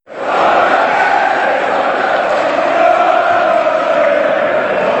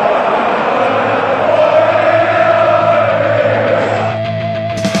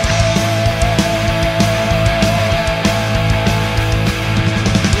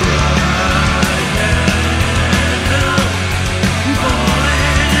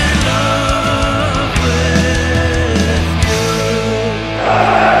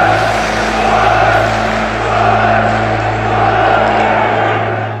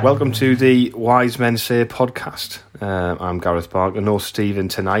Welcome to the Wise Men Say podcast. I'm Gareth Barker. No Stephen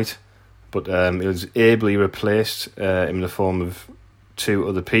tonight, but it was ably replaced in the form of two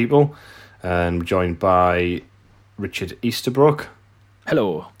other people, and we're joined by Richard Easterbrook.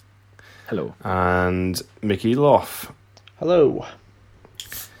 Hello. Hello. And Mickey Loff. Hello.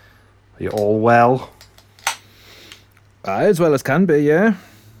 Are you all well? As well as can be, yeah.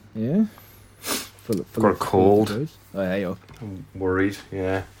 Yeah. Got a cold. Oh, hey, yo. I'm worried,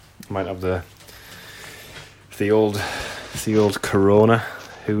 yeah. Might have the old corona.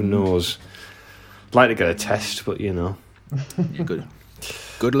 Who knows? I'd like to get a test, but you know. Yeah,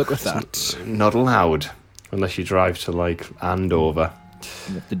 good luck with that. Not allowed. Unless you drive to, like, Andover.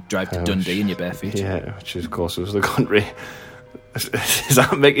 You have to drive to Dundee in your bare feet. Yeah, which is, of course, was the country. Is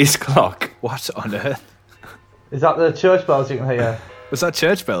that Mickey's clock? What on earth? Is that the church bells you can hear? Was that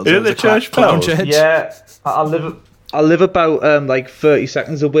church bells? Is it the church bells? Church? Yeah, I live about like 30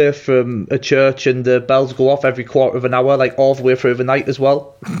 seconds away from a church, and the bells go off every quarter of an hour, like all the way through the night as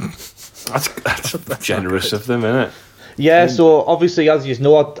well. That's generous of them, isn't it? Yeah, so obviously, as you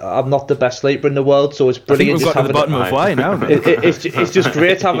know, I'm not the best sleeper in the world, so it's brilliant. I think we've got to the bottom of why now. It's just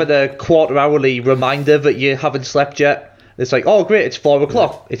great having a quarter-hourly reminder that you haven't slept yet. It's like, oh great, it's 4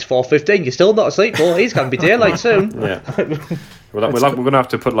 o'clock, it's 4:15, you're still not asleep. Well, it's going to be daylight soon. Yeah. We're going to have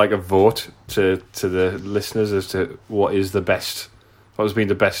to put like a vote to the listeners as to what has been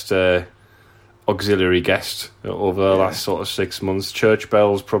the best auxiliary guest over the last sort of 6 months. Church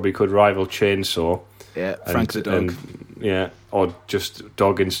bells probably could rival Chainsaw. Yeah, Frank the dog. Or just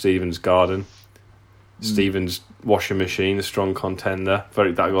dog in Stephen's garden. Stephen's washing machine, a strong contender.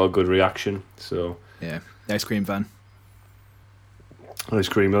 That got a good reaction. So yeah, the ice cream van. Ice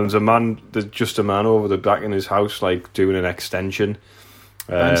cream. There's just a man over the back in his house, like doing an extension.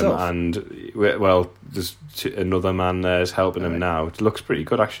 And well, there's another man there is helping him now. It looks pretty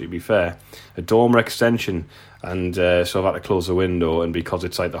good, actually. To be fair, a dormer extension, and so I've had to close the window. And because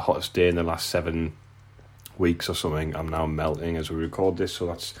it's like the hottest day in the last 7 weeks or something, I'm now melting as we record this. So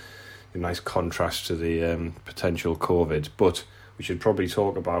that's a nice contrast to the potential COVID. But we should probably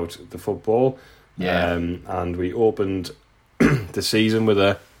talk about the football. Yeah. And we opened the season with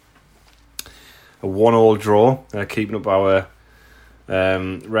a 1-1 draw, keeping up our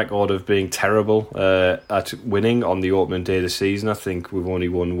record of being terrible at winning on the opening day of the season. I think we've only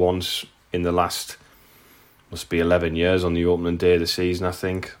won once in the last, must be 11 years on the opening day of the season, I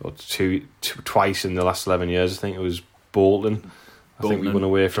think, or twice in the last 11 years. I think it was Bolton. I think we went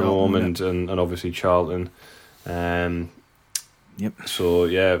away from home, and obviously Charlton. Yep. So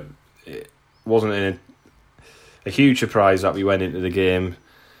yeah, it wasn't a huge surprise that we went into the game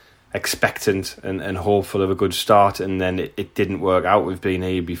expectant and hopeful of a good start, and then it didn't work out. We've been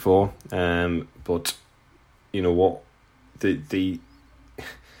here before, but you know what, the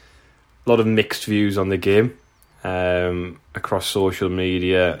lot of mixed views on the game across social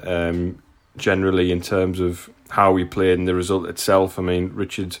media, generally in terms of how we played and the result itself. I mean,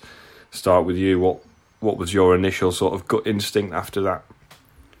 Richard, start with you. What was your initial sort of gut instinct after that?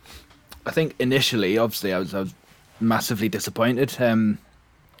 I think initially, obviously, I was massively disappointed.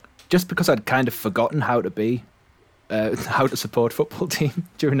 Just because I'd kind of forgotten how to support football team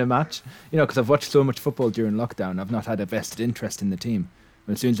during a match. You know, because I've watched so much football during lockdown, I've not had a vested interest in the team.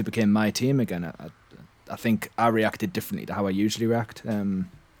 And as soon as it became my team again, I think I reacted differently to how I usually react.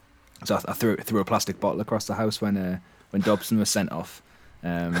 So I threw a plastic bottle across the house when Dobson was sent off,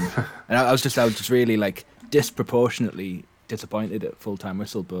 and I was just really like disproportionately disappointed at full time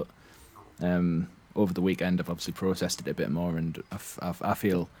whistle. But over the weekend, I've obviously processed it a bit more, and I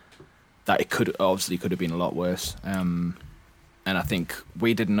feel that it could have been a lot worse. And I think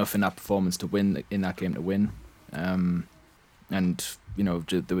we did enough in that performance to win in that game to win. And you know,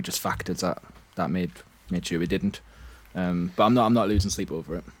 there were just factors that made sure we didn't. But I'm not losing sleep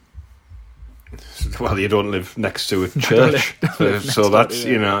over it. Well, you don't live next to a church, so that's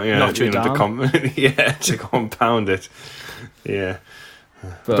to compound it. Yeah,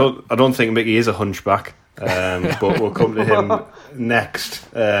 but I don't think Mickey is a hunchback, but we'll come to him next.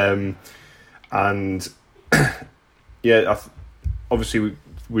 And yeah, obviously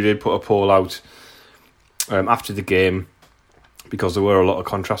we did put a poll out after the game because there were a lot of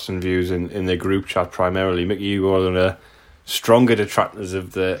contrasting views in the group chat. Primarily, Mickey, you were one of the stronger detractors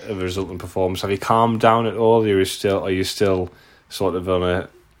of the resulting performance. Have you calmed down at all? Are you still sort of on a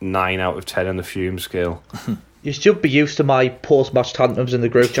 9 out of 10 on the fume scale? You should be used to my post-match tantrums in the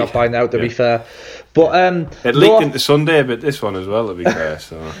group chat by now, to be fair. But it leaked into Sunday a bit, this one as well, to be fair.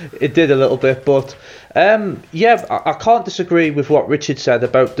 So it did a little bit, but I can't disagree with what Richard said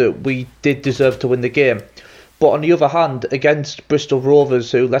about that we did deserve to win the game. But on the other hand, against Bristol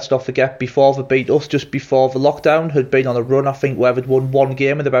Rovers, who, let's not forget, before they beat us, just before the lockdown, had been on a run, I think, where they'd won one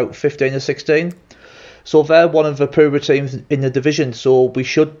game in about 15 or 16. So they're one of the poorer teams in the division, so we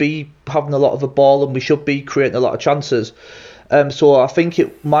should be having a lot of the ball and we should be creating a lot of chances. So I think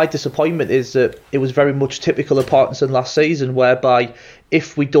my disappointment is that it was very much typical of Parkinson last season, whereby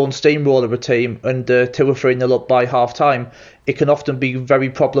if we don't steamroller a team and 2 or 3-0 up by half time, it can often be very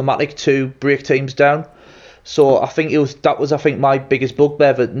problematic to break teams down. So I think that was my biggest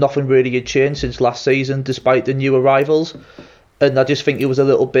bugbear, that nothing really had changed since last season, despite the new arrivals. And I just think it was a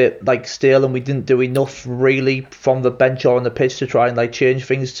little bit stale, and we didn't do enough really from the bench or on the pitch to try and change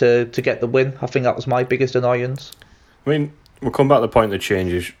things to get the win. I think that was my biggest annoyance. I mean, we'll come back to the point of the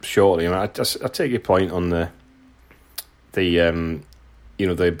changes shortly. I take your point on the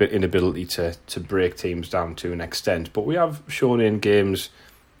inability to break teams down to an extent, but we have shown in games,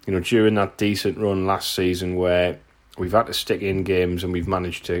 during that decent run last season where we've had to stick in games and we've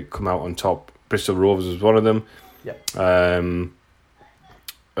managed to come out on top. Bristol Rovers was one of them. Yeah.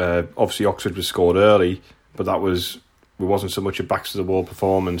 Obviously Oxford was scored early, but it wasn't so much a backs to the wall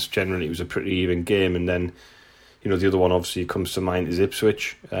performance. Generally, it was a pretty even game, and then the other one obviously comes to mind is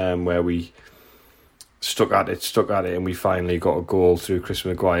Ipswich, where we stuck at it, and we finally got a goal through Chris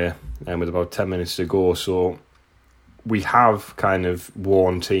Maguire, with about 10 minutes to go. So we have kind of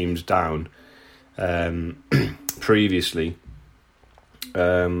worn teams down previously.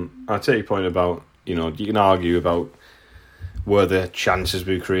 I'll take your point about, you can argue about were the chances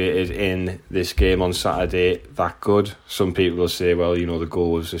we created in this game on Saturday that good. Some people will say, well, the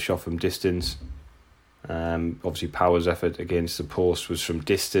goal was a shot from distance. Obviously Power's effort against the post was from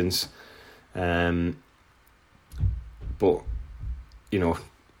distance. But, the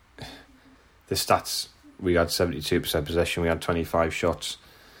stats, we had 72% possession, we had 25 shots.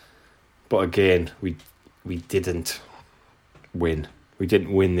 But again, we didn't win. We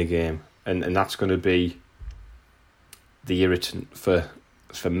didn't win the game. And that's going to be the irritant for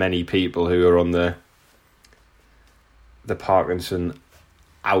many people who are on the Parkinson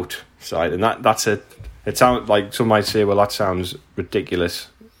out side. And that's it. It sounds like some might say, well, that sounds ridiculous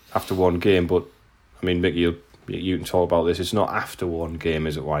after one game. But, I mean, Mickey, you can talk about this. It's not after one game,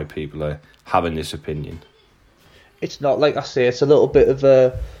 is it, why people are having this opinion? It's not, like I say, it's a little bit of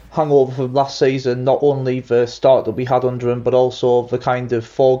a hangover from last season, not only the start that we had under him, but also the kind of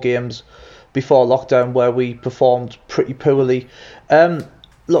 4 games before lockdown where we performed pretty poorly.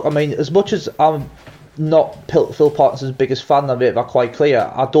 Look, I mean, as much as I'm not Phil Parkinson's biggest fan, I make that quite clear,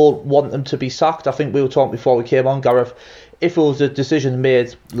 I don't want him to be sacked. I think we were talking before we came on, Gareth, if it was a decision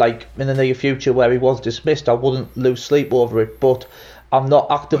made in the near future where he was dismissed, I wouldn't lose sleep over it, but I'm not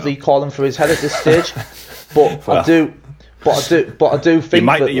actively calling for his head at this stage. But I do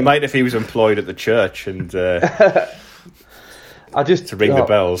think you might if he was employed at the church and to ring the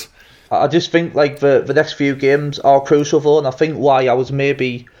bells. I just think the next few games are crucial though, and I think why I was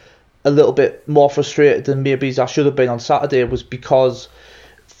maybe a little bit more frustrated than maybe I should have been on Saturday was because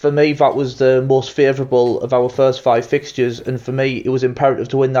for me that was the most favourable of our first 5 fixtures, and for me it was imperative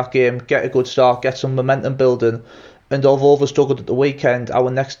to win that game, get a good start, get some momentum building. And although we struggled at the weekend, our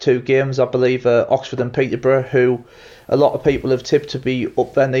next 2 games, I believe, are Oxford and Peterborough, who a lot of people have tipped to be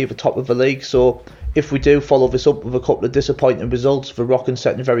up there near the top of the league. So if we do follow this up with a couple of disappointing results, the Rock and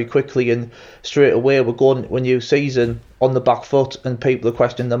setting very quickly, and straight away we're going into a new season on the back foot, and people are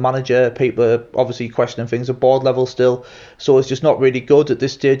questioning the manager, people are obviously questioning things at board level still. So it's just not really good at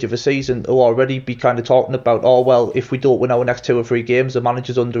this stage of the season to already be kind of talking about, oh well, if we don't win our next 2 or 3 games, the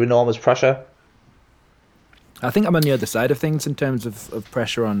manager's under enormous pressure. I think I'm on the other side of things in terms of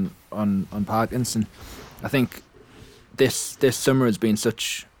pressure on Parkinson. I think this summer has been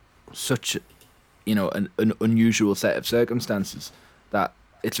such an unusual set of circumstances that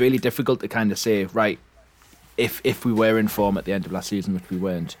it's really difficult to kind of say, right, if we were in form at the end of last season, which we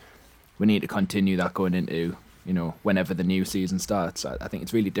weren't, we need to continue that going into whenever the new season starts. I think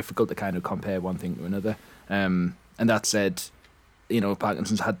it's really difficult to kind of compare one thing to another. And that said,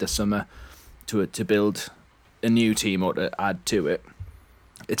 Parkinson's had this summer to build a new team or to add to it.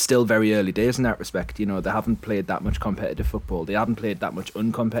 It's still very early days in that respect. They haven't played that much competitive football. They haven't played that much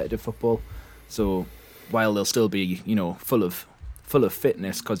uncompetitive football. So while they'll still be, full of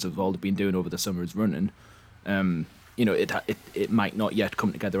fitness because of all they've been doing over the summer's running, it might not yet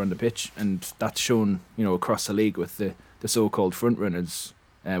come together on the pitch, and that's shown, across the league with the so-called front runners,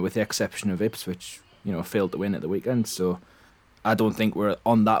 with the exception of Ipswich, failed to win at the weekend. So I don't think we're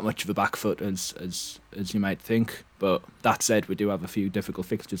on that much of a back foot as you might think. But that said, we do have a few difficult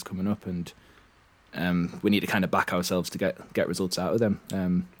fixtures coming up, and we need to kind of back ourselves to get results out of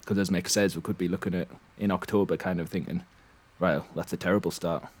them. Because as Mick says, we could be looking at in October kind of thinking, well, that's a terrible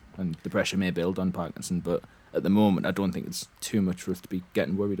start, and the pressure may build on Parkinson. But at the moment, I don't think it's too much for us to be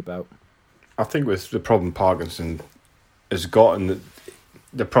getting worried about. I think with the problem Parkinson has got, and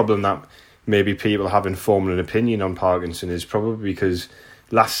the problem that maybe people haven't formed an opinion on Parkinson is probably because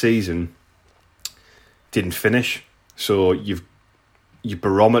last season didn't finish. So your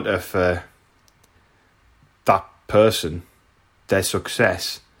barometer for that person, their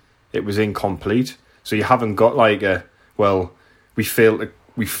success, it was incomplete. So you haven't got like we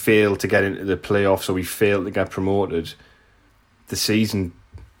failed to get into the playoffs, or we failed to get promoted. The season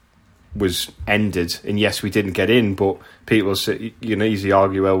was ended, and yes, we didn't get in, but people say, you can easily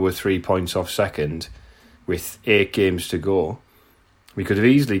argue, well, we're 3 points off second with 8 games to go. We could have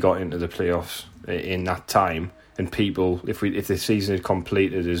easily got into the playoffs in that time, and people, if the season had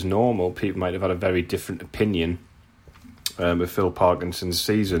completed as normal, people might have had a very different opinion of Phil Parkinson's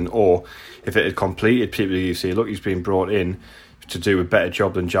season. Or if it had completed, people would say, look, he's been brought in to do a better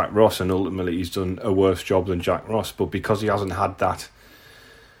job than Jack Ross, and ultimately he's done a worse job than Jack Ross. But because he hasn't had that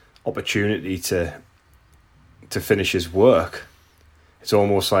opportunity to finish his work, it's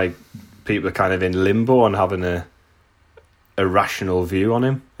almost like people are kind of in limbo and having a rational view on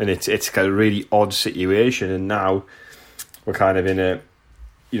him, and it's got a really odd situation. And now we're kind of in a,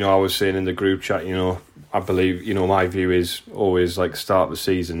 I was saying in the group chat, I believe, my view is always like start the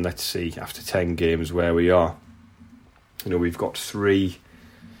season, let's see after 10 games where we are. We've got 3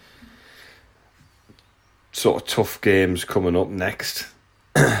 sort of tough games coming up next.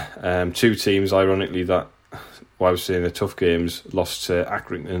 2 teams, ironically, that I was saying the tough games, lost to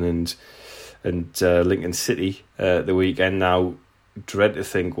Accrington and Lincoln City the weekend. Now, dread to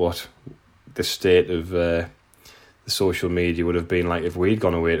think what the state of the social media would have been like if we'd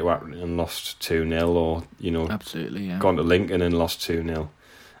gone away to Accrington and lost 2-0, or absolutely, yeah, gone to Lincoln and lost 2-0.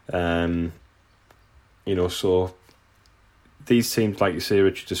 So these teams, like you say,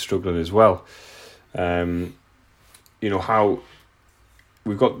 Richard, are struggling as well. How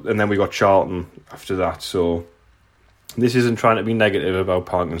we got Charlton after that. So this isn't trying to be negative about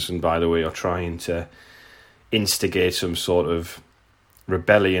Parkinson, by the way, or trying to instigate some sort of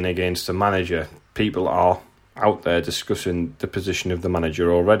rebellion against the manager. People are out there discussing the position of the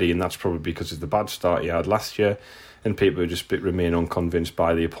manager already, and that's probably because of the bad start he had last year, and people just remain unconvinced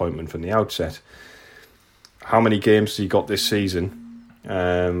by the appointment from the outset. How many games has he got this season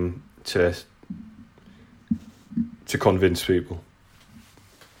to convince people?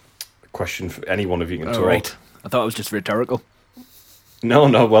 A question for any one of you can talk. Right. I thought it was just rhetorical. No,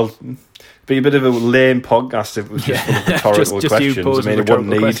 well, be a bit of a lame podcast if it was just rhetorical just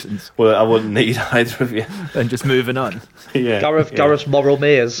questions. I wouldn't need either of you. And just moving on. Yeah, Gareth's moral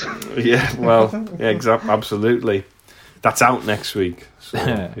maze. Yeah, well, yeah, exactly, absolutely. That's out next week. So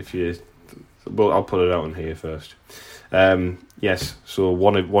I'll put it out on here first. Yes. So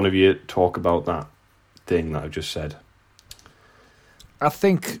one of you talk about that thing that I just said. I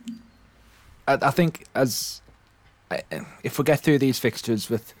think as if we get through these fixtures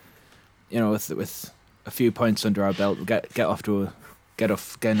with a few points under our belt, we'll get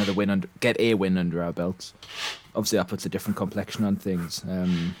a win under our belts. Obviously, that puts a different complexion on things.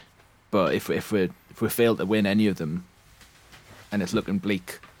 But if we fail to win any of them, and it's looking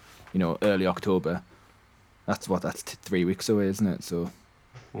bleak, early October, that's 3 weeks away, isn't it? So,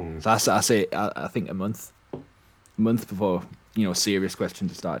 I think a month before serious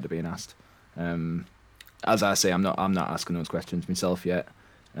questions have started to being asked. As I say, I'm not asking those questions myself yet.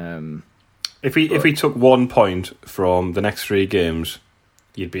 If we took 1 point from the next 3 games,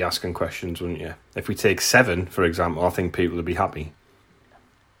 you'd be asking questions, wouldn't you? If we take 7, for example, I think people would be happy.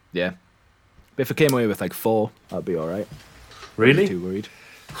 Yeah, but if we came away with like 4, I'd be all right. Really? I'm too worried.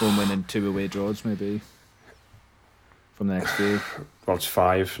 1 win and 2 away draws, maybe, from the next few. Well, it's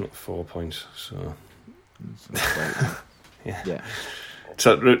 5, not 4 points. So yeah.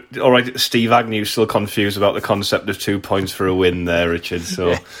 So, all right, Steve Agnew's still confused about the concept of 2 points for a win there, Richard.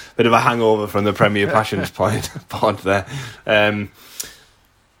 So, bit of a hangover from the Premier Passions part there.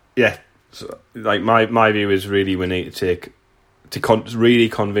 So, like my view is really we need to really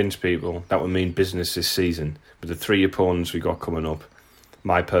convince people that will mean business this season. With the 3 opponents we got coming up,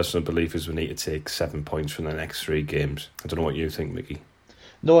 my personal belief is we need to take 7 points from the next 3 games. I don't know what you think, Mickey.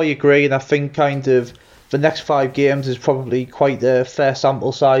 No, I agree, and I think kind of the next 5 games is probably quite a fair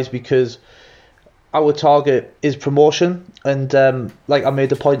sample size because our target is promotion. And like I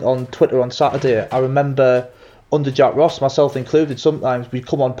made a point on Twitter on Saturday, I remember under Jack Ross, myself included, sometimes we'd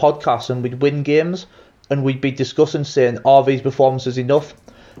come on podcasts and we'd win games and we'd be discussing saying, are these performances enough?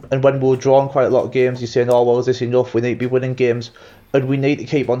 And when we're drawing quite a lot of games, you're saying, oh, well, is this enough? We need to be winning games. And we need to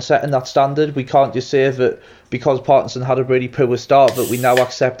keep on setting that standard. We can't just say that because Partnerson had a really poor start that we now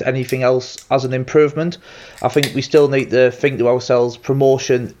accept anything else as an improvement. I think we still need to think to ourselves,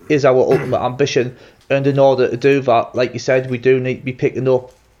 promotion is our ultimate ambition. And in order to do that, like you said, we do need to be picking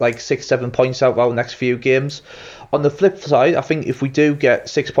up like 6-7 points out of our next few games. On the flip side, I think if we do get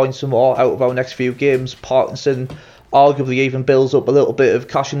 6 points or more out of our next few games, Partnerson arguably even builds up a little bit of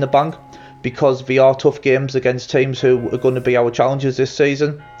cash in the bank, because they are tough games against teams who are going to be our challengers this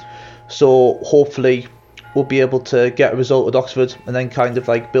season. So hopefully we'll be able to get a result at Oxford and then kind of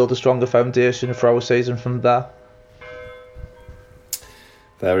like build a stronger foundation for our season from there.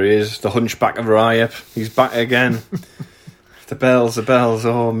 There he is, the hunchback of Ryep. He's back again. The bells,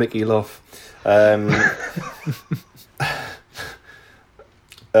 oh, Mickey love.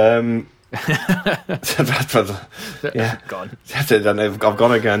 Yeah. Gone. I've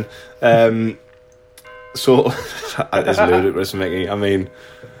gone again. So it's ludicrous, Mickey. I mean,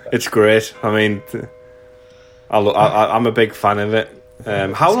 it's great. I mean, I'm a big fan of it.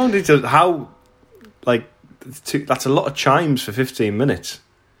 How long did you? That's a lot of chimes for 15 minutes.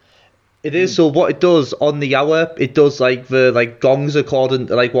 It is. So what it does on the hour, it does like the gongs according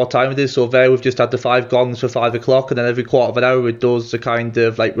to like what time it is. So there we've just had the 5 gongs for 5 o'clock, and then every quarter of an hour it does the kind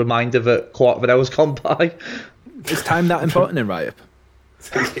of like reminder that quarter of an hour's gone by. Is time that important in Ryep?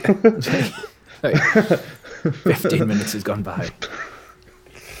 15 minutes has gone by.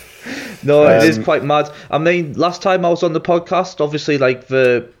 No, it is quite mad. I mean, last time I was on the podcast, obviously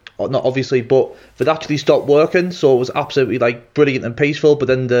not obviously, but they'd actually stopped working, so it was absolutely like brilliant and peaceful. But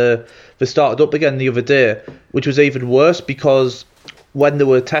then they started up again the other day, which was even worse, because when they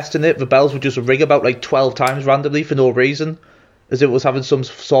were testing it, the bells would just ring about like 12 times randomly for no reason, as if it was having some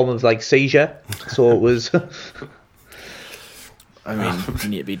form of like seizure. So it was. I mean, you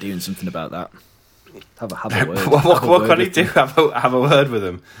need to be doing something about that. Have a word. What can he do? Have a word with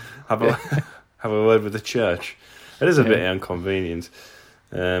him. Have a word with the church. It is a bit inconvenient.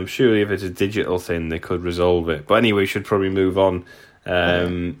 Surely if it's a digital thing, they could resolve it. But anyway, we should probably move on.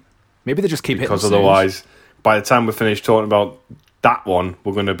 Maybe they just keep because hitting otherwise, by the time we're finished talking about that one,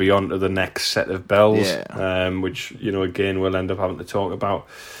 we're going to be on to the next set of bells, which again we'll end up having to talk about.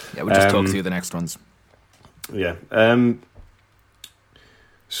 Yeah, we'll just talk through the next ones. Yeah.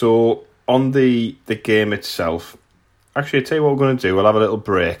 So on the game itself, actually, I'll tell you what we're going to do. We'll have a little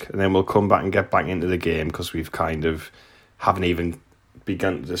break, and then we'll come back and get back into the game, because we've kind of haven't even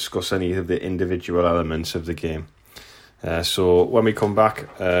begun to discuss any of the individual elements of the game. So when we come back,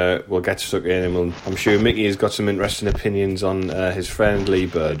 we'll get stuck in, and I'm sure Mickey has got some interesting opinions on his friend Lee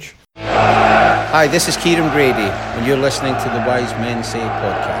Burge. Hi, this is Kieran Grady, and you're listening to the Wise Men Say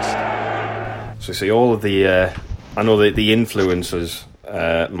podcast. So see, all of the I know the influencers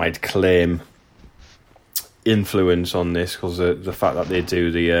might claim influence on this, because the fact that they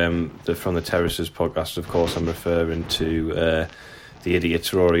do the From the Terraces podcast, of course I'm referring to the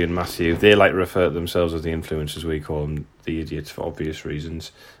idiots Rory and Matthew. They like to refer to themselves as the influencers. We call them the idiots for obvious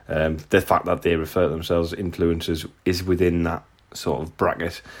reasons. The fact that they refer to themselves as influencers is within that sort of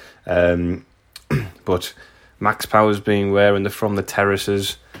bracket. But Max Powers being wearing the From the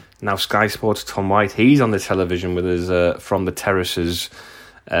Terraces, now Sky Sports Tom White, he's on the television with his From the Terraces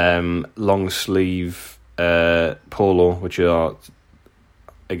long sleeve polo, which are,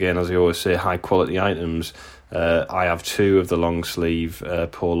 again, as I always say, high quality items. I have 2 of the long sleeve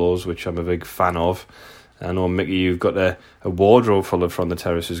polos, which I'm a big fan of. I know, Mickey, you've got a wardrobe full of From the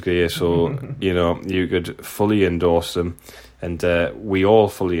Terraces gear, so you could fully endorse them, and we all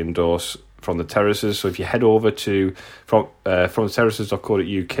fully endorse From the Terraces. So if you head over to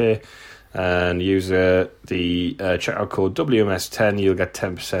fromtheterraces.co.uk and use the checkout code WMS10, you'll get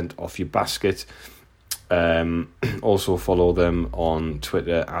 10% off your basket. Also follow them on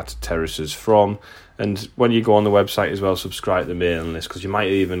Twitter at terracesfrom, and when you go on the website as well, subscribe to the mailing list, because you might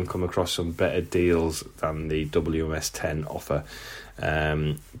even come across some better deals than the WMS10 offer.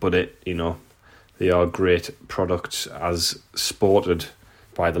 But they are great products, as sported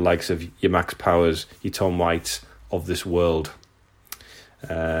by the likes of your Max Powers, your Tom Whites of this world.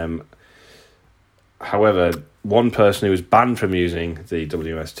 However, one person who is banned from using the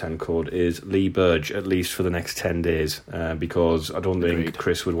WMS10 code is Lee Burge, at least for the next 10 days, because I don't think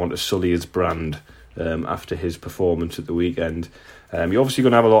Chris would want to sully his brand after his performance at the weekend. You're obviously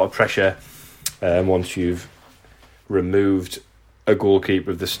going to have a lot of pressure once you've removed a goalkeeper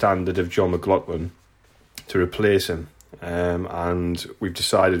of the standard of John McLaughlin to replace him. And we've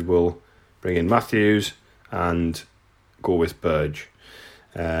decided we'll bring in Matthews and go with Burge.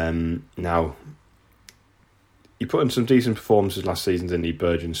 Now, he put in some decent performances last season, didn't he,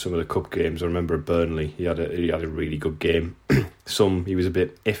 Burge, in some of the cup games. I remember at Burnley, he had a really good game. Some he was a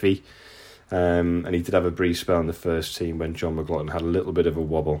bit iffy, and he did have a brief spell in the first team when John McLaughlin had a little bit of a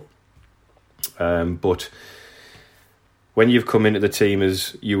wobble. But when you've come into the team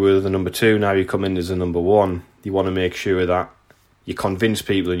as you were the number 2, now you come in as the number 1, you want to make sure that you convince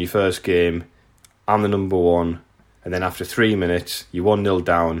people in your first game, I'm the number 1, and then after 3 minutes, you're 1-0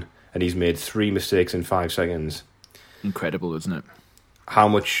 down, and he's made 3 mistakes in 5 seconds. Incredible, isn't it? How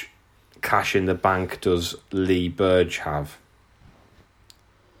much cash in the bank does Lee Burge have,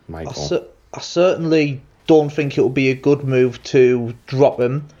 Michael? I certainly don't think it will be a good move to drop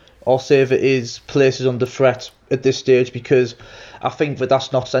him or say if it is places under threat at this stage, because I think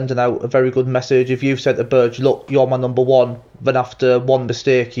that's not sending out a very good message. If you've said to Burge, look, you're my number 1, then after one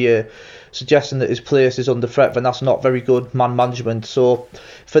mistake you're suggesting that his place is under threat, then that's not very good man management. So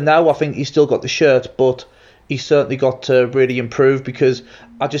for now, I think he's still got the shirt, but he's certainly got to really improve, because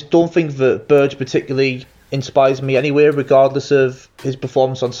I just don't think that Burge particularly inspires me anyway, regardless of his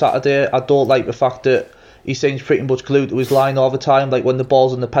performance on Saturday. I don't like the fact that he seems pretty much glued to his line all the time, like when the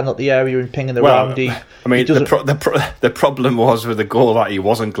ball's in the penalty area and pinging around. The problem was with the goal that he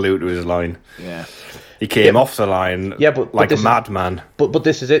wasn't glued to his line. Yeah. He came off the line like a madman. But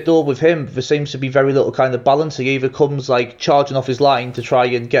this is it though, with him, there seems to be very little kind of balance. He either comes like charging off his line to try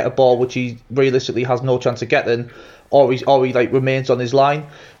and get a ball which he realistically has no chance of getting, or he like remains on his line,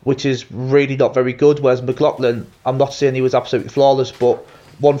 which is really not very good. Whereas McLaughlin, I'm not saying he was absolutely flawless, but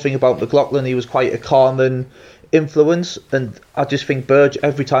one thing about McLaughlin, he was quite a calming influence, and I just think Burge,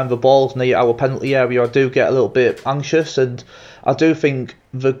 every time the ball's near our penalty area, I do get a little bit anxious, and I do think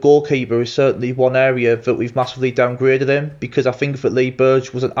the goalkeeper is certainly one area that we've massively downgraded him, because I think that Lee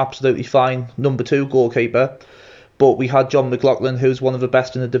Burge was an absolutely fine number 2 goalkeeper, but we had John McLaughlin, who's one of the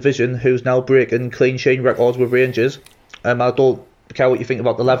best in the division, who's now breaking clean sheet records with Rangers. I don't care what you think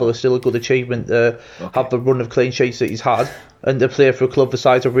about the level, it's still a good achievement to have the run of clean sheets that he's had, and to play for a club the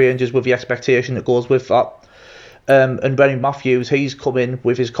size of Rangers with the expectation that goes with that. And Benny Matthews, he's come in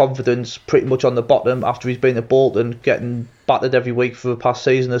with his confidence pretty much on the bottom after he's been at Bolton, getting battered every week for the past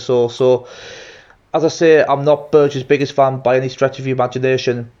season or so. So, as I say, I'm not Burge's biggest fan by any stretch of the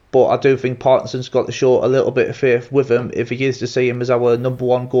imagination, but I do think Parkinson's got to show a little bit of faith with him if he is to see him as our number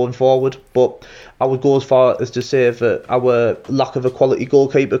 1 going forward. But I would go as far as to say that our lack of a quality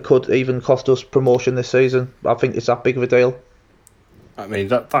goalkeeper could even cost us promotion this season. I think it's that big of a deal. I mean,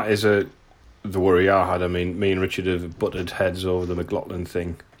 that is the worry I had. I mean, me and Richard have butted heads over the McLaughlin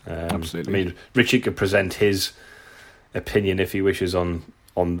thing. Absolutely. I mean, Richard could present his opinion if he wishes on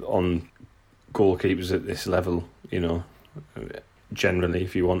goalkeepers at this level, you know, generally,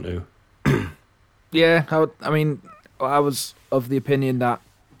 if you want to. Yeah, I mean, I was of the opinion that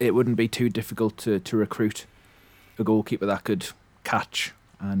it wouldn't be too difficult to recruit a goalkeeper that could catch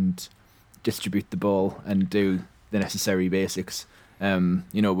and distribute the ball and do the necessary basics. You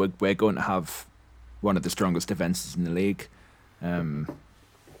know, we're going to have one of the strongest defences in the league. I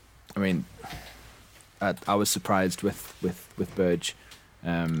mean, I was surprised with Burge,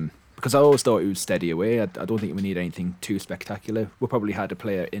 because I always thought he was steady away. I don't think we need anything too spectacular. We probably had a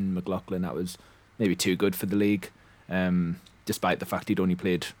player in McLaughlin that was maybe too good for the league, despite the fact he'd only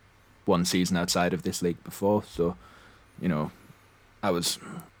played 1 season outside of this league before. So, you know, I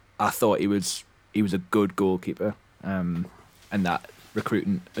thought he was a good goalkeeper. And that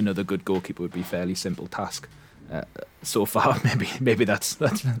recruiting another good goalkeeper would be a fairly simple task. So far, maybe that's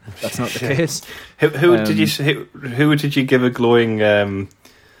not the case. Who did you give a glowing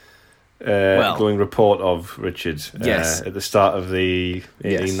glowing report of, Richard? Yes, at the start of the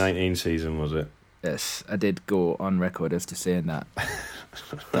 18-19 season, was it? Yes, I did go on record as to saying that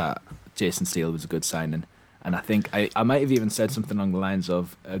Jason Steele was a good signing, and I think I might have even said something along the lines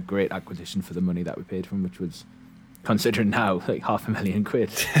of a great acquisition for the money that we paid for him, which was, considering now, like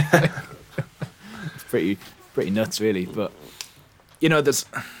 £500,000. It's pretty nuts, really. But you know, there's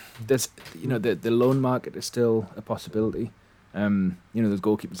you know, the loan market is still a possibility. You know, there's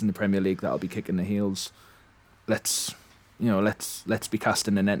goalkeepers in the Premier League that'll be kicking the heels. Let's be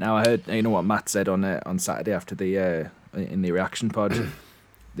casting the net now. I heard, you know, what Matt said on Saturday after the in the reaction pod.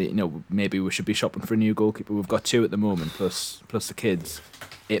 You know, maybe we should be shopping for a new goalkeeper. We've got 2 at the moment, plus the kids.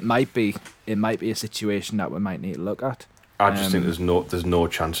 It might be a situation that we might need to look at. I just think there's no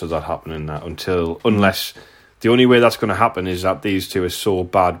chance of that happening unless the only way that's going to happen is that these 2 are so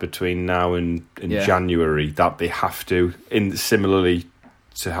bad between now and January that they have to, similarly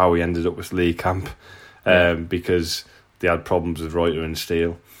to how we ended up with Lee Camp, because they had problems with Reuter and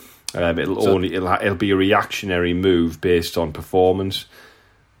Steele. It'll be a reactionary move based on performance.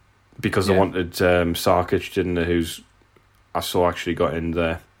 because they wanted Sarkic, didn't they? Who's I saw actually got in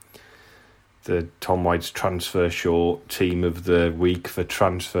the Tom White's transfer show team of the week for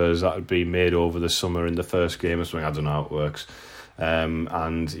transfers that had been made over the summer in the first game or something. I don't know how it works.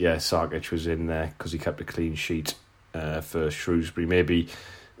 And yeah, Sarkic was in there because he kept a clean sheet for Shrewsbury. Maybe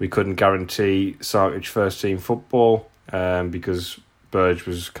we couldn't guarantee Sarkic first team football because Burge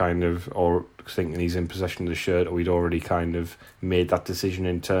was kind of or thinking he's in possession of the shirt, or he'd already kind of made that decision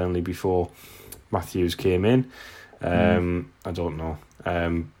internally before Matthews came in. I don't know.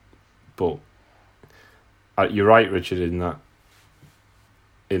 But you're right, Richard, in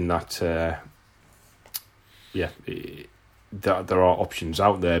that there are options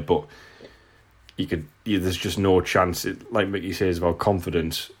out there, but there's just no chance. Like Mickey says about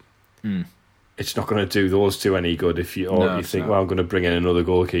confidence, it's not going to do those two any good if you think, well, I'm going to bring in another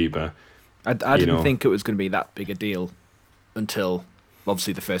goalkeeper. I didn't think it was going to be that big a deal until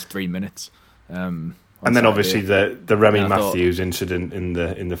obviously the first 3 minutes. And then obviously the Remy Matthews incident in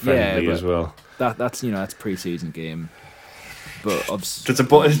the friendly as well. That's pre-season game, but obviously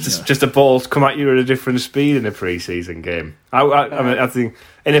just a ball come at you at a different speed in a pre-season game. I think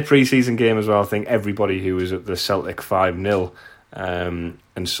in a pre-season game as well. I think everybody who was at the Celtic 5-0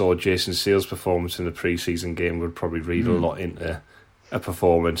 and saw Jason Seales' performance in the pre-season game would probably read a lot into a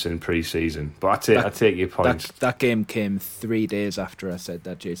performance in pre-season. But I take your point. That game came 3 days after I said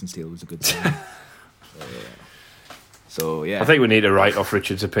that Jason Steele was a good player. So yeah, I think we need to write off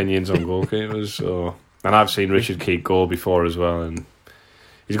Richard's opinions on goalkeepers. And I've seen Richard keep goal before as well, and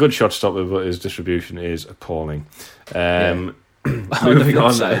he's a good shot stopper, but his distribution is appalling. On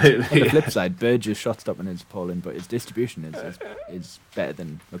the flip side, Burge's shot stopping is appalling, but his distribution is better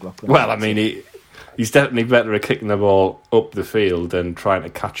than McLaughlin. Well, I mean, he's definitely better at kicking the ball up the field than trying to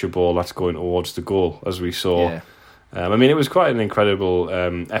catch a ball that's going towards the goal, as we saw. Yeah. I mean, it was quite an incredible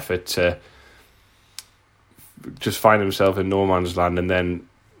effort to just find himself in no man's land, and then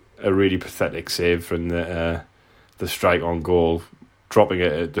a really pathetic save from the strike on goal, dropping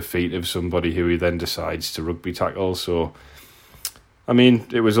it at the feet of somebody who he then decides to rugby tackle. So, I mean,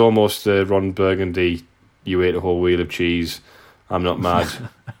 it was almost Ron Burgundy, you ate a whole wheel of cheese, I'm not mad.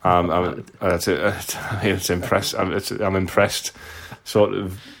 It's impressed. I'm impressed. Sort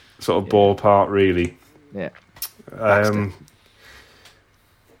of ballpark, really. Yeah.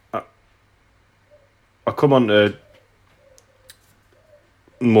 I'll come on to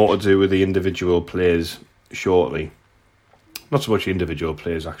more to do with the individual players shortly. Not so much individual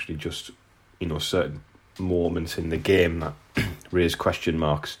players, actually, just certain moments in the game that raise question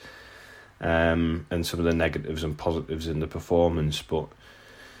marks, and some of the negatives and positives in the performance. But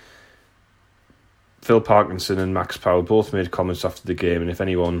Phil Parkinson and Max Powell both made comments after the game, and if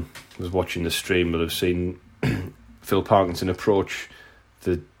anyone was watching the stream will have seen Phil Parkinson approach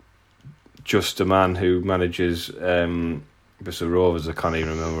the just a man who manages Bristol Rovers, I can't even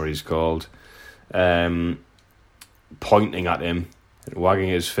remember what he's called, pointing at him and wagging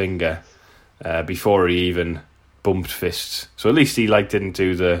his finger before he even bumped fists. So at least he didn't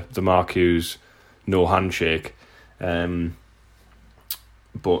do the Mark Hughes no handshake, but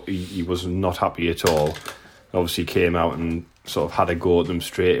he was not happy at all. Obviously came out and sort of had a go at them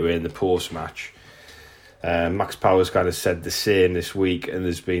straight away in the post-match. Max Powers kind of said the same this week, and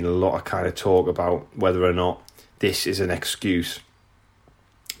there's been a lot of kind of talk about whether or not this is an excuse.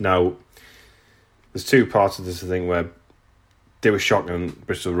 Now, there's two parts of this, I think, where they were shocking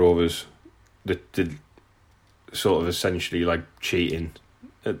Bristol Rovers. They did sort of essentially cheating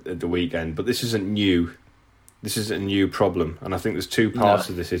at the weekend, but this isn't new. This isn't a new problem, and I think there's two parts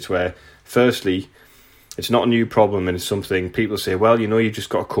of this. It's where, firstly, it's not a new problem, and it's something people say, well, you've just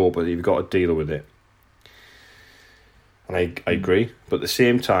got to cope with it, you've got to deal with it. And I agree, but at the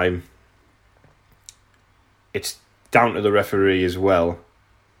same time, it's down to the referee as well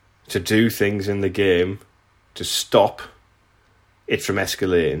to do things in the game to stop it from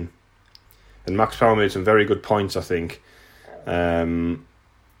escalating. And Max Powell made some very good points, I think,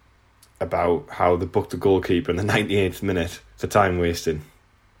 about how they booked the goalkeeper in the 98th minute for time wasting.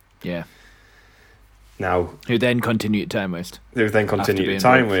 Yeah. Now, who then continued time waste?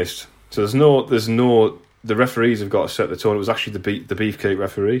 So there's no. The referees have got to set the tone. It was actually the beefcake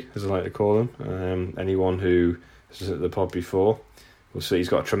referee, as I like to call him. Anyone who has at the pod before will see he's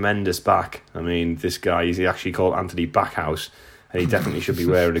got a tremendous back. I mean, this guy, he's actually called Anthony Backhouse, and he definitely should be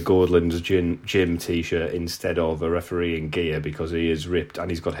wearing a Gordland's gym t-shirt instead of a refereeing gear, because he is ripped and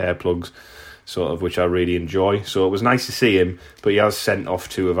he's got hair plugs, sort of, which I really enjoy. So it was nice to see him, but he has sent off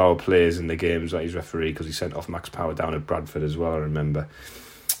two of our players in the games that he's referee, because he sent off Max Power down at Bradford as well, I remember.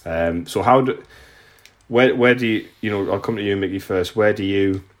 So where do you, I'll come to you, Mickey, first. Where do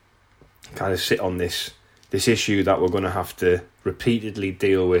you kind of sit on this issue that we're going to have to repeatedly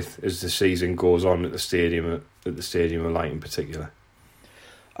deal with as the season goes on at the Stadium of Light in particular.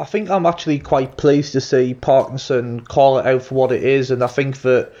 I think I'm actually quite pleased to see Parkinson call it out for what it is, and I think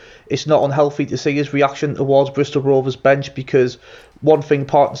that it's not unhealthy to see his reaction towards Bristol Rovers bench, because one thing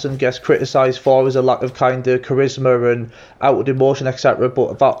Parkinson gets criticised for is a lack of kind of charisma and outward emotion, etc.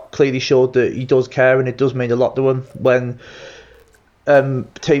 But that clearly showed that he does care, and it does mean a lot to him when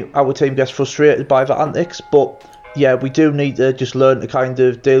our team gets frustrated by the antics. But yeah, we do need to just learn to kind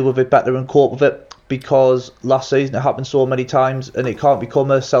of deal with it better and cope with it, because last season it happened so many times, and it can't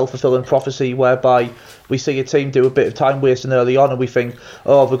become a self-fulfilling prophecy whereby we see a team do a bit of time wasting early on and we think,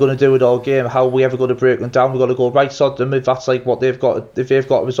 oh, we're going to do it all game, how are we ever going to break them down? We've got to go right sod them. If that's like what they've got, if they've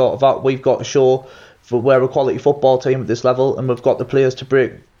got a result of that, we've got to show that we're a quality football team at this level, and we've got the players to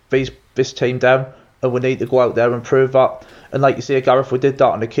break this team down, and we need to go out there and prove that. And like you say, Gareth, we did that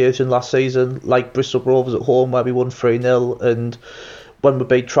on occasion last season, like Bristol Rovers at home where we won 3-0, and when we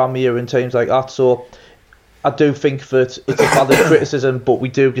beat Tranmere and teams like that. So I do think that it's a valid criticism, but we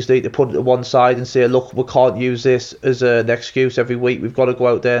do just need to put it to one side and say, look, we can't use this as an excuse every week. We've got to go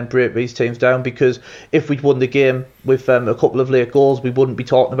out there and break these teams down, because if we'd won the game with a couple of late goals, we wouldn't be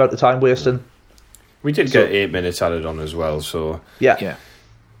talking about the time wasting. We did get 8 minutes added on as well, so yeah.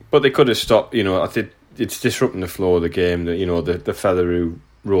 But they could have stopped. It's disrupting the flow of the game. That the fella who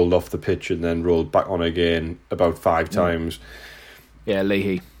rolled off the pitch and then rolled back on again about 5 times. Yeah,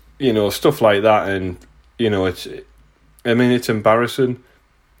 Leahy. Stuff like that, and it's embarrassing,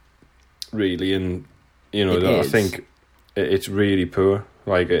 really, and I think it's really poor.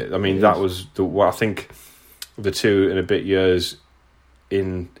 That was I think the 2 and a bit years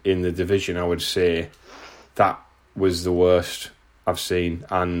in the division, I would say that was the worst I've seen,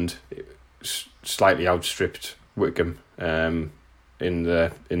 and slightly outstripped Wickham in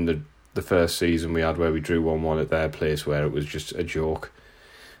the first season we had, where we drew 1-1 at their place, where it was just a joke.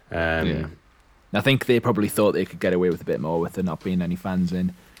 I think they probably thought they could get away with a bit more with there not being any fans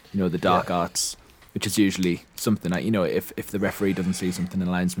in. The dark arts, which is usually something like, if the referee doesn't see something and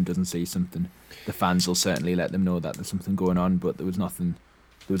the linesman doesn't see something, the fans will certainly let them know that there's something going on. But there was nothing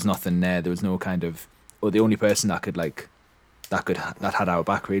there. There was no kind of, the only person that had our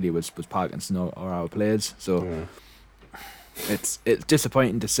back really was Parkinson or our players. So it's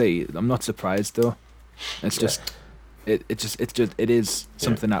disappointing to see. I'm not surprised though. It's just. It is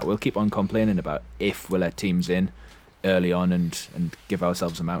something that we'll keep on complaining about if we let teams in early on and give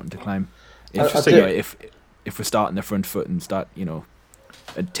ourselves a mountain to climb. If we're starting the front foot and start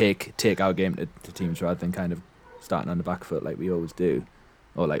and take our game to teams rather than kind of starting on the back foot like we always do,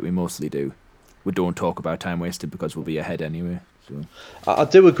 or like we mostly do, we don't talk about time wasted because we'll be ahead anyway. So I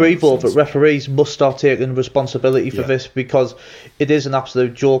do agree, though, that referees must start taking responsibility for this, because it is an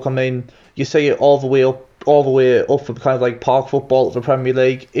absolute joke. I mean, you see it all the way up for kind of like park football of the Premier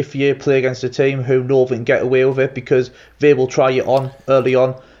League. If you play against a team who know they can get away with it because they will try it on early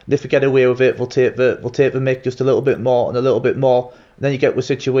on, and if they get away with it, they'll take the mick just a little bit more and a little bit more. And then you get with a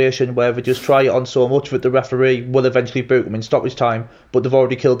situation where they just try it on so much that the referee will eventually boot them in stoppage time, but they've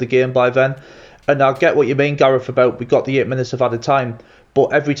already killed the game by then. And I get what you mean, Gareth, about we got the 8 minutes of added time,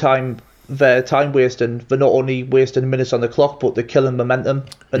 but every time they're time wasting, they're not only wasting minutes on the clock, but they're killing momentum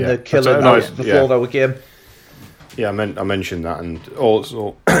and they're killing the flow of our game. Yeah, I mentioned that, and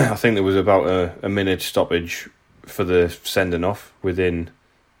also I think there was about a minute stoppage for the sending off with the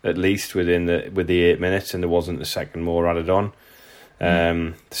 8 minutes, and there wasn't a second more added on.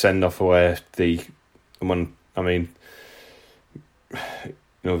 The send off where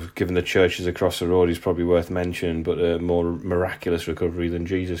given the churches across the road, he's probably worth mentioning, but a more miraculous recovery than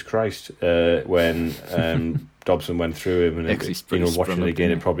Jesus Christ when Dobson went through him, and watching it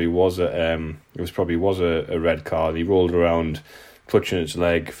again, it probably was a red card. He rolled around, clutching its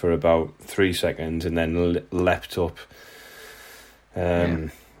leg for about 3 seconds, and then leapt up.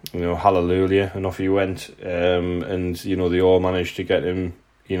 Hallelujah, and off he went. And they all managed to get him,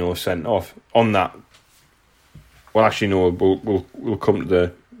 sent off on that. Well, actually, no. We'll come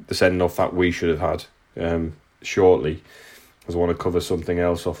to the send off that we should have had shortly, because I want to cover something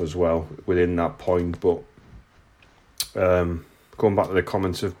else off as well within that point. But going back to the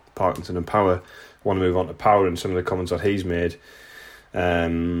comments of Parkinson and Power, I want to move on to Power and some of the comments that he's made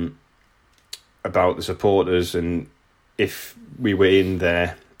about the supporters, and if we were in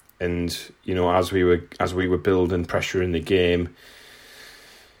there, and as we were building pressure in the game,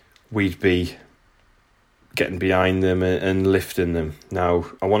 we'd be getting behind them and lifting them. Now,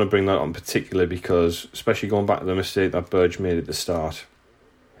 I want to bring that on particular because, especially going back to the mistake that Burge made at the start,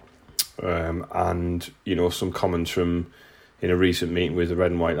 and some comments from in a recent meeting with the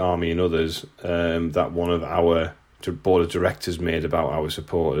Red and White Army and others, that one of our board of directors made about our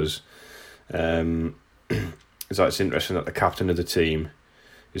supporters, is that it's interesting that the captain of the team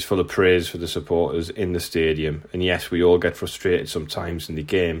is full of praise for the supporters in the stadium. And yes, we all get frustrated sometimes in the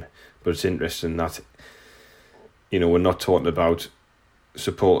game, but it's interesting that, we're not talking about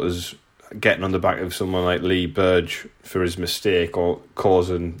supporters getting on the back of someone like Lee Burge for his mistake or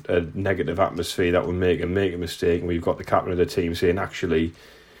causing a negative atmosphere that would make him make a mistake. And we've got the captain of the team saying, actually,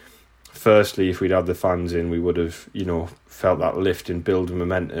 firstly, if we'd had the fans in, we would have, felt that lift and build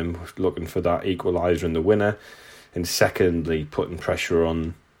momentum, looking for that equaliser and the winner. And secondly, putting pressure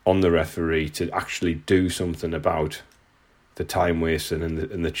on the referee to actually do something about the time wasting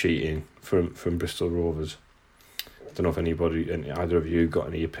and the cheating from Bristol Rovers. I don't know if either of you got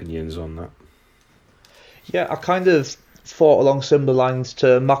any opinions on that. Yeah, I kind of thought along similar lines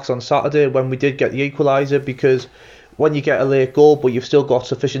to Max on Saturday when we did get the equaliser, because when you get a late goal but you've still got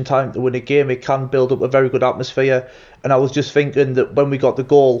sufficient time to win a game, it can build up a very good atmosphere. And I was just thinking that when we got the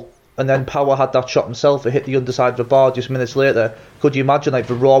goal and then Power had that shot himself, it hit the underside of the bar just minutes later, could you imagine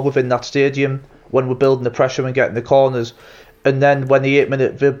the roar within that stadium when we're building the pressure and getting the corners? And then when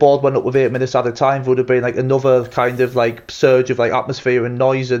the board went up with 8 minutes at a time, there would have been another kind of surge of atmosphere and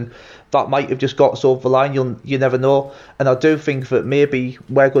noise, and that might have just got us over the line. You never know. And I do think that maybe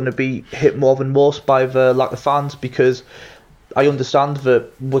we're going to be hit more than most by the lack of fans, because I understand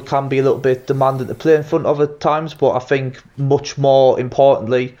that we can be a little bit demanding to play in front of at times, but I think much more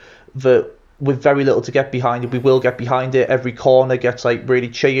importantly that with very little to get behind it, we will get behind it. Every corner gets really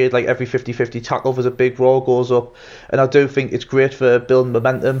cheered, every 50-50 tackle, there's a big roar goes up, and I do think it's great for building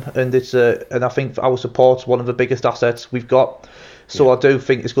momentum, and I think our support's one of the biggest assets we've got. So yeah. I do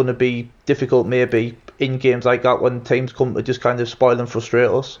think it's going to be difficult maybe in games like that when teams come to just kind of spoil and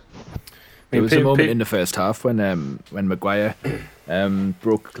frustrate us. There was a moment in the first half when Maguire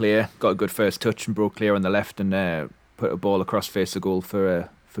broke clear, got a good first touch and broke clear on the left and put a ball across face of goal for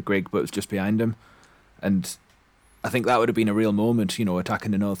Grigg, but it was just behind him. And I think that would have been a real moment,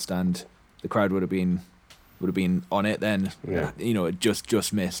 attacking the north stand. The crowd would have been on it then. Yeah. It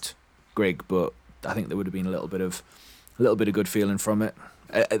just missed Grigg, but I think there would have been a little bit of good feeling from it.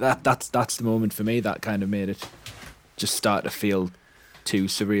 That's the moment for me that kind of made it just start to feel too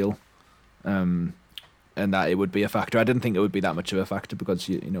surreal. And that it would be a factor. I didn't think it would be that much of a factor because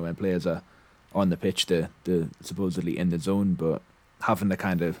when players are on the pitch, they're supposedly in the zone, but having the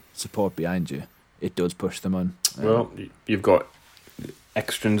kind of support behind you, it does push them on. Well, you've got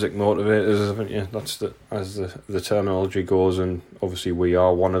extrinsic motivators, haven't you? That's as the terminology goes, and obviously we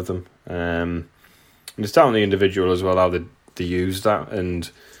are one of them. And it's down to the individual as well how they use that,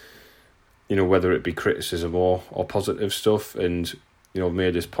 and whether it be criticism or positive stuff. And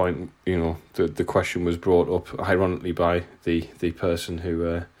made this point. The question was brought up ironically by the person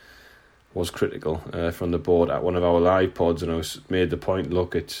who was critical from the board at one of our live pods, and I made the point,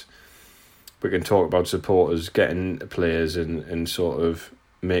 look, we can talk about supporters getting players and sort of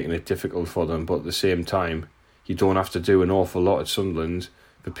making it difficult for them, but at the same time, you don't have to do an awful lot at Sunderland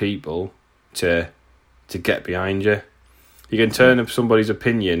for people to get behind you. You can turn up somebody's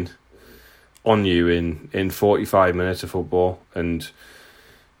opinion on you in 45 minutes of football, and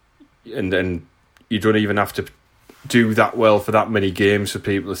then you don't even have to do that well for that many games for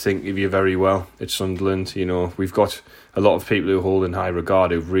people to think of you very well. It's Sunderland, we've got a lot of people who hold in high regard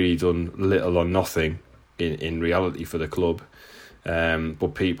who've really done little or nothing in reality for the club,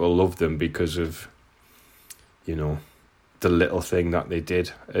 but people love them because of the little thing that they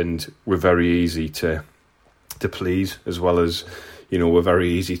did, and we're very easy to please, as well as we're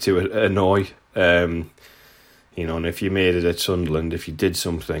very easy to annoy, and if you made it at Sunderland, if you did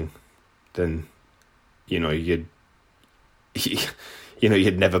something, then you'd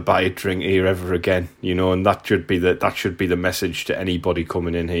never buy a drink here ever again, and that should be the message to anybody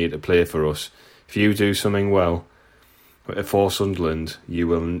coming in here to play for us. If you do something well for Sunderland,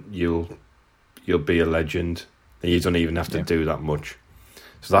 you'll be a legend, and you don't even have to do that much.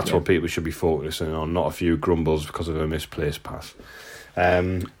 So that's what people should be focusing on, not a few grumbles because of a misplaced pass.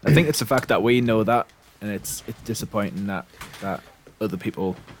 I think it's the fact that we know that, and it's disappointing that other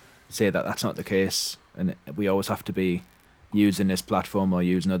people say that that's not the case, and we always have to be using this platform or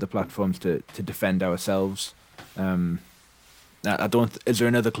using other platforms to defend ourselves. Is there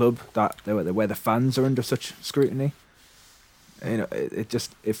another club where the fans are under such scrutiny? It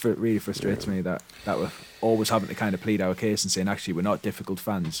really frustrates me that we're always having to kind of plead our case and saying, actually, we're not difficult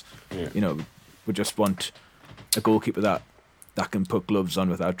fans. Yeah. We just want a goalkeeper that can put gloves on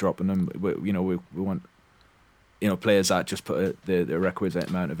without dropping them. We want players that just put the requisite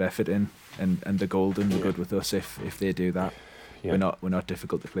amount of effort in, and the golden are good with us if they do that. Yeah. We're not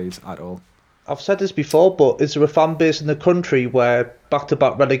difficult to please at all. I've said this before, but is there a fan base in the country where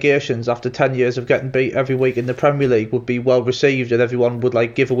back-to-back relegations after 10 years of getting beat every week in the Premier League would be well received and everyone would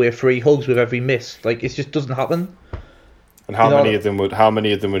like give away free hugs with every miss? Like, it just doesn't happen. And how many of them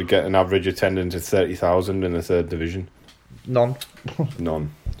would get an average attendance of 30,000 in the third division? None.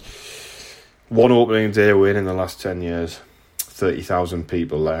 None. One opening day win in the last 10 years. 30,000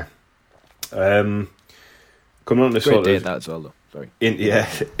 people there. Coming on to Great sort day of that as well, though. Sorry. yeah,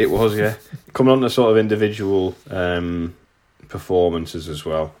 it was, yeah. Coming on to sort of individual performances as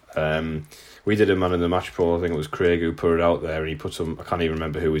well. We did a man in the match poll. I think it was Craig who put it out there, and he put some. I can't even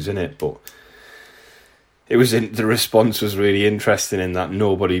remember who was in it, but it was the response was really interesting in that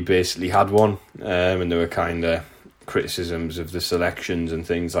nobody basically had one, and there were kind of criticisms of the selections and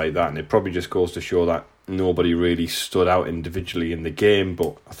things like that, and it probably just goes to show that nobody really stood out individually in the game.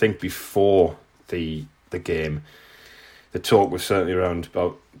 But I think before the game, the talk was certainly around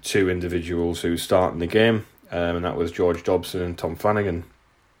about two individuals who started in the game, and that was George Dobson and Tom Flanagan.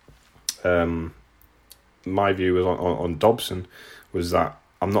 My view was on Dobson was that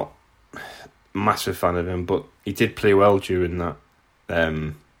I'm not a massive fan of him, but he did play well during that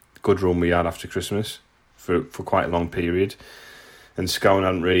good run we had after Christmas for quite a long period. And Scowen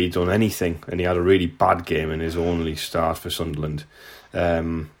hadn't really done anything, and he had a really bad game in his only start for Sunderland.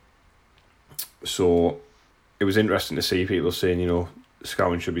 So it was interesting to see people saying,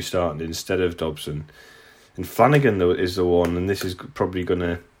 Scowen should be starting instead of Dobson. And Flanagan though is the one, and this is probably going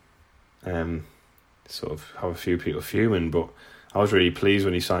to sort of have a few people fuming, but I was really pleased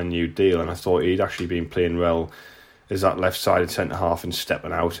when he signed a new deal, and I thought he'd actually been playing well as that left-sided centre-half and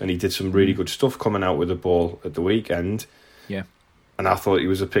stepping out, and he did some really good stuff coming out with the ball at the weekend. Yeah. And I thought he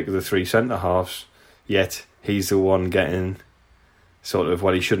was a pick of the three centre-halves, yet he's the one getting sort of,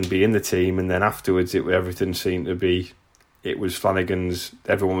 he shouldn't be in the team, and then afterwards everything seemed to be, it was Flanagan's,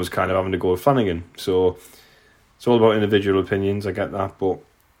 everyone was kind of having to go with Flanagan. So it's all about individual opinions, I get that, but,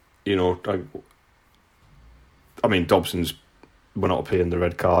 I mean, Dobson's, we're not paying the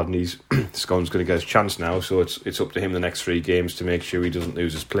red card, and Scowen's going to get his chance now, so it's up to him the next 3 games to make sure he doesn't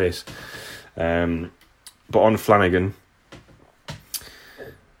lose his place. But on Flanagan,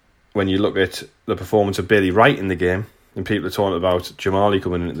 when you look at the performance of Bailey Wright in the game, and people are talking about Jamali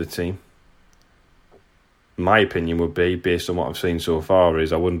coming into the team, my opinion would be, based on what I've seen so far,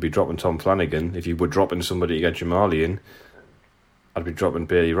 is I wouldn't be dropping Tom Flanagan. If you were dropping somebody to get Jamali in, I'd be dropping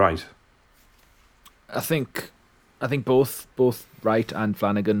Bailey Wright. I think both Wright and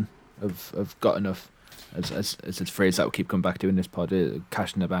Flanagan have got enough, as it's a phrase that we'll keep coming back to in this pod,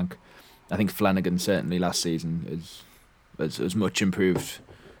 cash in the bank. I think Flanagan certainly last season is much improved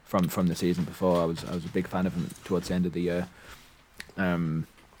from the season before. I was a big fan of him towards the end of the year, and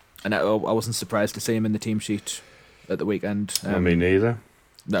I wasn't surprised to see him in the team sheet at the weekend. Me neither.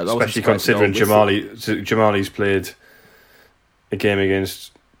 No, especially considering Jamali's played a game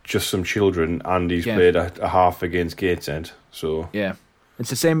against just some children, and he's played a half against Gateshead. So yeah, it's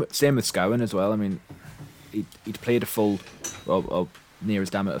the same with Scowen as well. I mean, he'd played a full, well, near as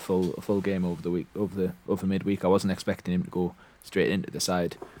damn it a full game over the week, over midweek. I wasn't expecting him to go straight into the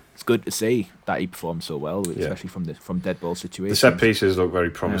side. It's good to see that he performed so well, especially from dead ball situations. The set pieces look very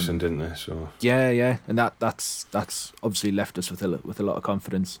promising, didn't they? So yeah, and that's obviously left us with a lot of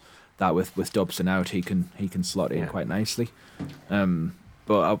confidence that with Dobson out, he can slot in quite nicely.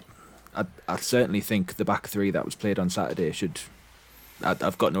 But I certainly think the back three that was played on Saturday should.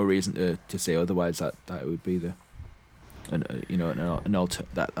 I've got no reason to say otherwise that it would be an alter.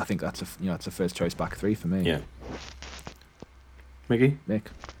 That I think that's it's a first choice back three for me. Yeah. Mickey?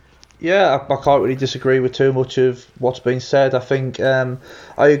 Nick? Yeah, I can't really disagree with too much of what's been said. I think I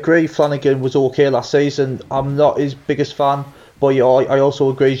agree Flanagan was okay last season. I'm not his biggest fan, but I also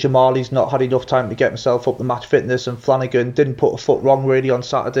agree Jamali's not had enough time to get himself up to match fitness, and Flanagan didn't put a foot wrong really on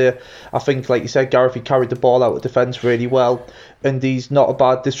Saturday. I think, like you said, Gareth, he carried the ball out of defence really well, and he's not a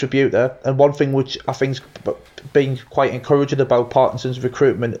bad distributor. And one thing which I think's been quite encouraging about Parkinson's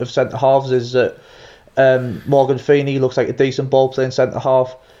recruitment of centre-halves is that Morgan Feeney looks like a decent ball-playing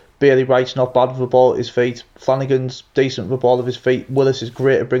centre-half. Bailey Wright's not bad with the ball at his feet. Flanagan's decent with the ball at his feet. Willis is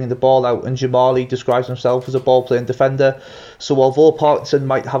great at bringing the ball out, and Jamali describes himself as a ball-playing defender. So although Parkinson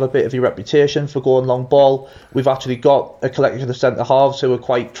might have a bit of a reputation for going long ball, we've actually got a collection of centre-halves who are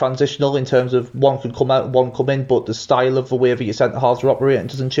quite transitional in terms of one can come out and one come in, but the style of the way that your centre-halves are operating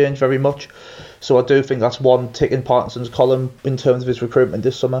doesn't change very much. So I do think that's one tick in Parkinson's column in terms of his recruitment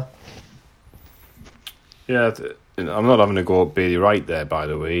this summer. Yeah, I'm not having to go up Bailey Wright there, by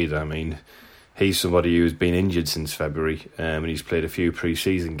the way, either. I mean, he's somebody who's been injured since February, and he's played a few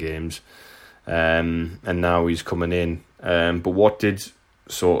pre-season games, and now he's coming in, But what did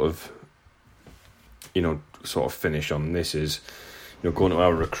sort of finish on this is, going to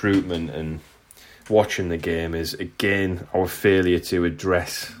our recruitment and watching the game is, again, our failure to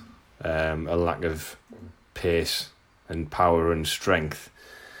address a lack of pace and power and strength.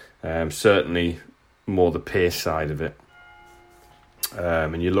 Certainly more the pace side of it.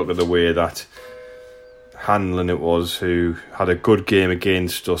 And you look at the way that Hanlon it was, who had a good game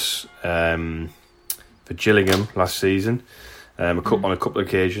against us for Gillingham last season, on a couple of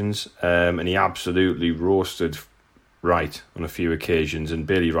occasions, and he absolutely roasted Wright on a few occasions, and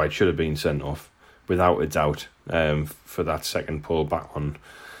Bailey Wright should have been sent off without a doubt for that second pull back one.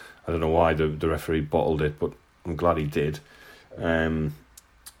 I don't know why the referee bottled it, but I'm glad he did.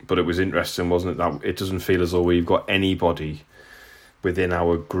 But it was interesting, wasn't it, that it doesn't feel as though we've got anybody within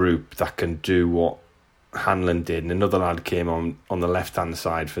our group that can do what Hanlon did. And another lad came on the left-hand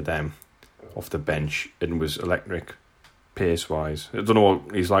side for them off the bench and was electric, pace-wise. I don't know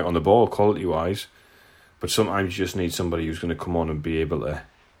what he's like on the ball, quality-wise, but sometimes you just need somebody who's going to come on and be able to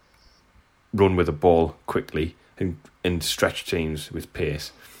run with the ball quickly and stretch teams with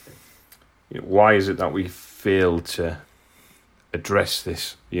pace. Why is it that we fail to address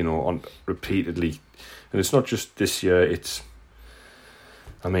this, on repeatedly? And it's not just this year, it's,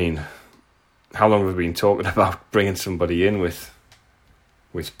 how long have we been talking about bringing somebody in with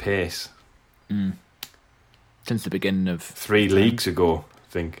pace? Since the beginning of 3 leagues ago,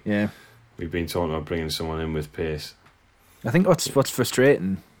 I think. Yeah, we've been talking about bringing someone in with pace. I think what's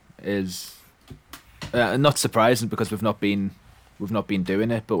frustrating is not surprising, because we've not been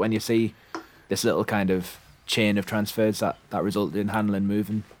doing it. But when you see this little kind of chain of transfers that resulted in Hanlon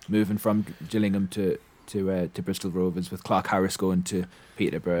moving from Gillingham to Bristol Rovers, with Clark Harris going to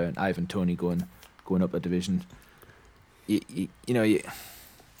Peterborough and Ivan Toney going up a division, you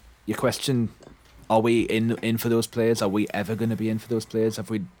question: are we in for those players? Are we ever going to be in for those players? Have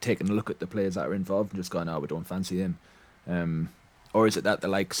we taken a look at the players that are involved and just gone, we don't fancy them? Or is it that the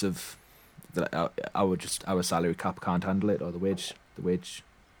likes of our salary cap can't handle it, or the wage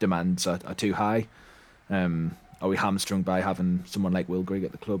demands are too high? Are we hamstrung by having someone like Will Grigg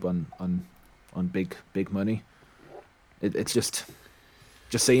at the club on big money? It's just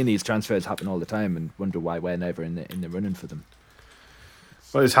seeing these transfers happen all the time and wonder why we're never in the running for them.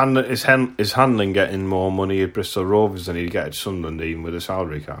 Well, is Hanlon getting more money at Bristol Rovers than he'd get at Sunderland, even with a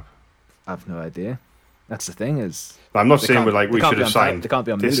salary cap? I've no idea. That's the thing. I'm not saying we should have signed. They can't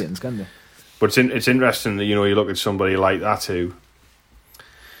be on millions, can they? But it's interesting that you look at somebody like that who,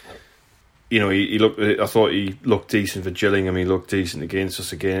 he looked. I thought he looked decent for Gillingham. He looked decent against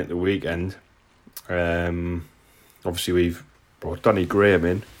us again at the weekend. Obviously we've brought Danny Graham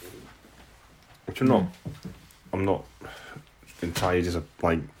in, which I'm not entirely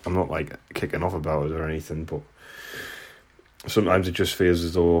I'm not kicking off about it or anything, but sometimes it just feels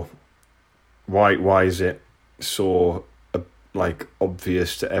as though why is it so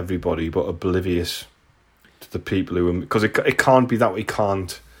obvious to everybody but oblivious to the people who, because it can't be that we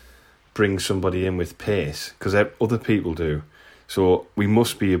can't bring somebody in with pace, because other people do. So we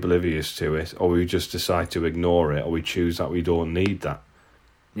must be oblivious to it, or we just decide to ignore it, or we choose that we don't need that.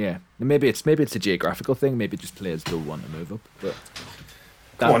 Yeah, maybe it's a geographical thing. Maybe just players don't want to move up. But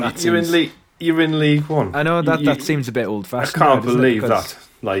Come on, you're in League One. I know that seems a bit old fashioned. I can't believe that.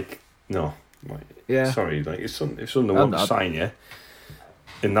 No. Yeah. Sorry, if Sunderland want to sign you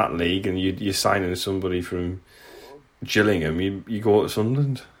in that league, and you're signing somebody from Gillingham, you go to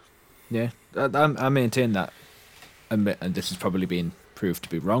Sunderland. Yeah, I maintain that, and this is probably being proved to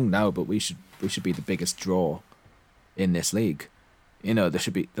be wrong now, but we should be the biggest draw in this league.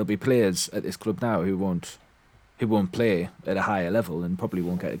 There'll be players at this club now who won't play at a higher level and probably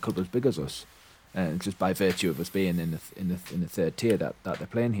won't get a club as big as us, and just by virtue of us being in the third tier that they're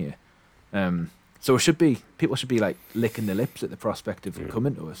playing here. So people should be licking their lips at the prospect of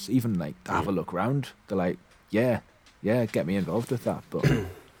coming to us, even to have a look round. They're like, yeah, get me involved with that, but.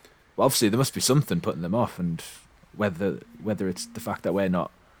 Well, obviously there must be something putting them off, and whether it's the fact that we're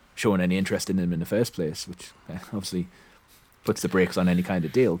not showing any interest in them in the first place, which obviously puts the brakes on any kind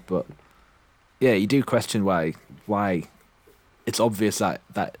of deal. But yeah, you do question why it's obvious that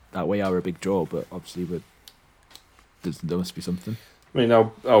we are a big draw, but obviously there must be something.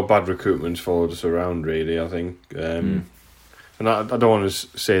 Our bad recruitment's followed us around, really, I think. And I don't want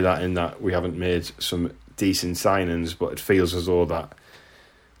to say that in that we haven't made some decent signings, but it feels as though that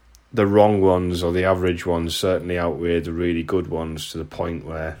the wrong ones or the average ones certainly outweigh the really good ones, to the point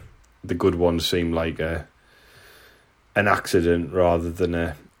where the good ones seem like an accident rather than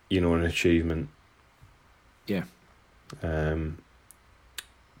an achievement. Yeah. But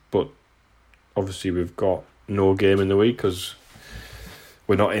obviously we've got no game in the week because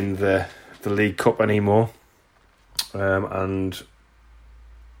we're not in the League Cup anymore, and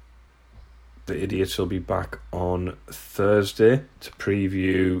the Idiots will be back on Thursday to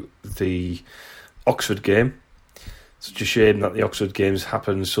preview the Oxford game. Such a shame that the Oxford games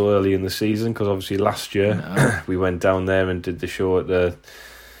happened so early in the season, because obviously last year we went down there and did the show at the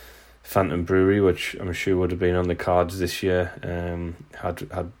Phantom Brewery, which I'm sure would have been on the cards this year.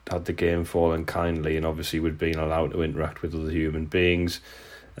 Had the game fallen kindly, and obviously we'd been allowed to interact with other human beings.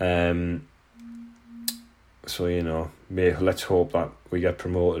 So, you know, let's hope that we get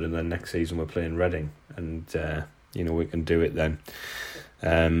promoted and then next season we're playing Reading and, you know, we can do it then.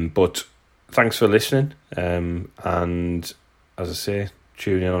 But thanks for listening. And as I say,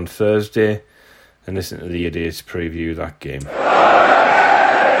 tune in on Thursday and listen to the Idiots preview that game.